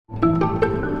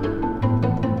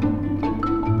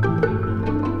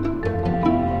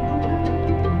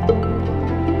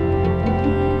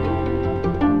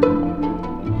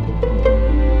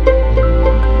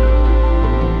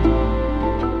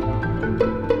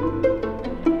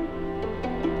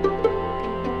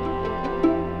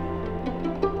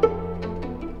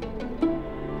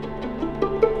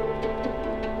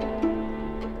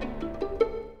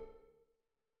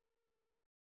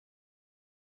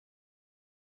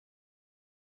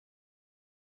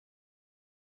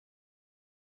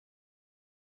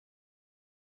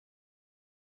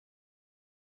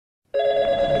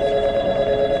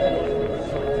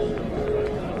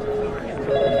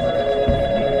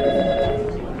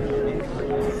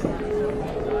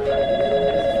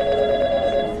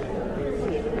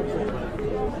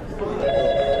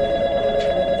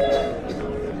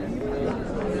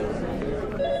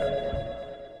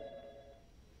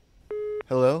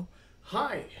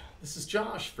this is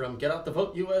Josh from Get Out the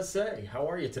Vote USA. How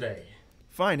are you today?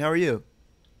 Fine, how are you?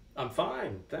 I'm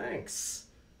fine, thanks.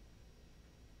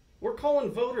 We're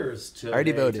calling voters to. I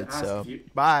already voted, so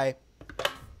bye.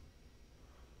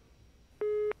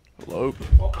 Hello?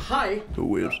 Well, hi.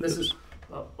 Who is this?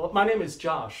 My name is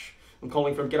Josh. I'm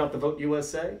calling from Get Out the Vote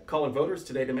USA, calling voters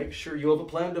today to make sure you have a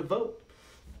plan to vote.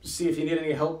 See if you need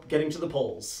any help getting to the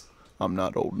polls. I'm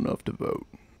not old enough to vote.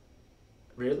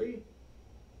 Really?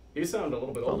 You sound a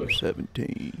little bit older. I'm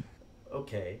 17.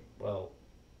 Okay, well,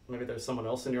 maybe there's someone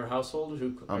else in your household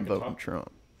who I I'm could voting talk.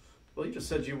 Trump. Well, you just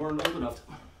said you weren't old enough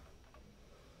to...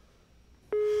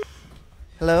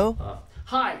 Hello?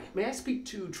 Hi, may I speak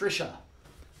to Trisha?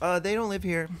 They don't live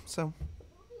here, so...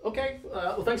 Okay,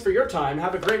 well, thanks for your time.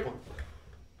 Have a great one.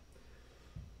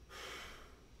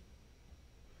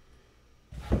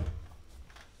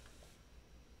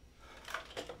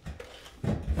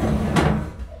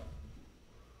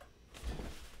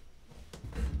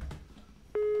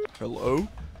 Hello?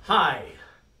 Hi,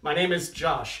 my name is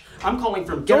Josh. I'm calling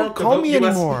from Get Don't Out the call Vote me US.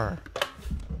 anymore.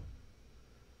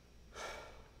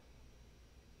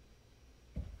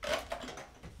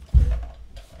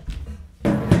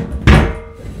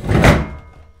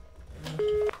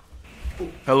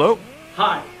 Hello?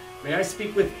 Hi, may I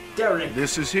speak with Derek?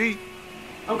 This is he.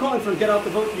 I'm calling from Get Out the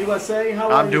Vote USA. How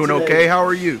are I'm you doing today? okay. How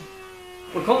are you?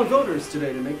 We're calling voters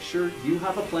today to make sure you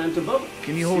have a plan to vote.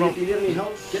 Can you hold See on? if you need any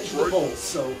help, get to the polls.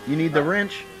 So You need the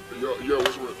wrench? Yeah,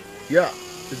 what's wrong? Yeah,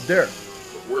 it's there.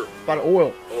 Where? By the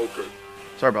oil. Okay.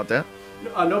 Sorry about that.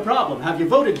 no problem. Have you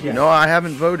voted yet? No, I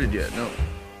haven't voted yet. No.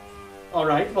 All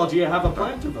right. Well, do you have a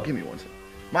plan to vote? Give me one second.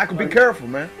 Michael, be careful,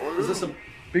 man. Is this a...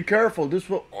 Be careful. This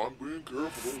will... I'm being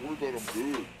careful. Don't worry about it.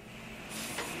 I'm good.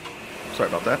 Sorry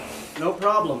about that. No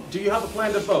problem. Do you have a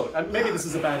plan to vote? Maybe this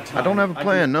is a bad time. I don't have a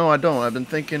plan. No, I don't. I've been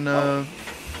thinking,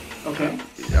 Okay.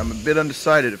 I'm a bit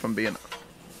undecided if I'm being...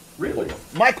 Really?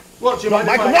 Michael! Well, do you mind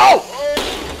if Michael, I... no!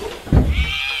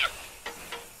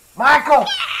 Michael!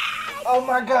 Oh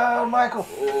my God, Michael!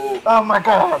 Oh my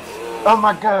God! Oh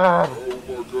my God!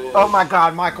 Oh my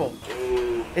God, Michael!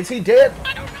 Is he dead?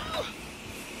 I don't know.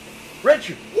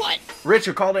 Richard! What?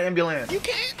 Richard, call the ambulance. You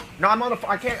can't? No, I'm on the.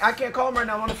 I can't call him right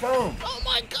now. I'm on the phone. Oh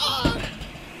my God.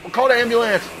 Well, call the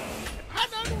ambulance. I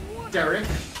don't want. Derek?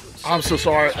 I'm so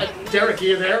sorry. Derek, are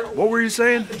you there? What were you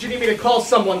saying? Do you need me to call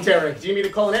someone, Derek? Do you need me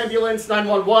to call an ambulance,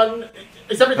 911?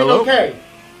 Is everything Hello? okay?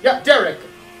 Yeah, Derek.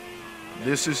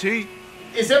 This is he.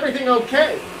 Is everything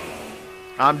okay?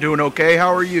 I'm doing okay.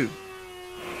 How are you?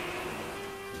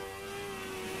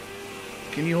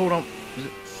 Can you hold on?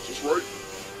 Is this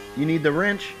right? You need the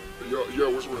wrench? Yeah,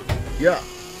 what's wrong? Yeah,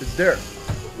 it's there.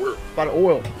 Where? By the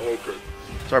oil. Okay.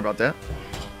 Sorry about that.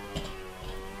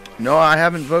 No, I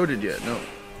haven't voted yet. No.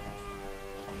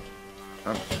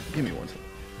 Give me one second.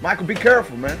 Michael, be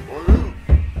careful, man. Oh,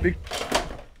 yeah. Be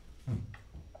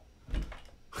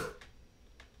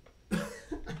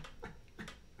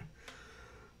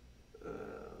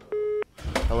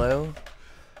Hello?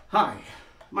 Hi,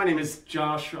 my name is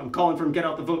Josh. I'm calling from Get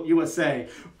Out the Vote USA.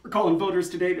 We're calling voters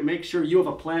today to make sure you have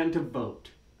a plan to vote.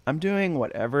 I'm doing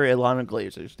whatever Ilana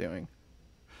Glazer's doing.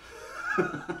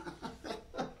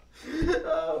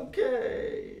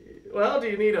 Okay. Well, do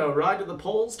you need a ride to the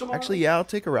polls tomorrow? Actually, yeah, I'll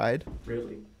take a ride.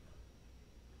 Really?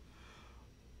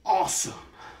 Awesome.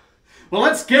 Well,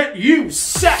 let's get you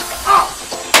set up!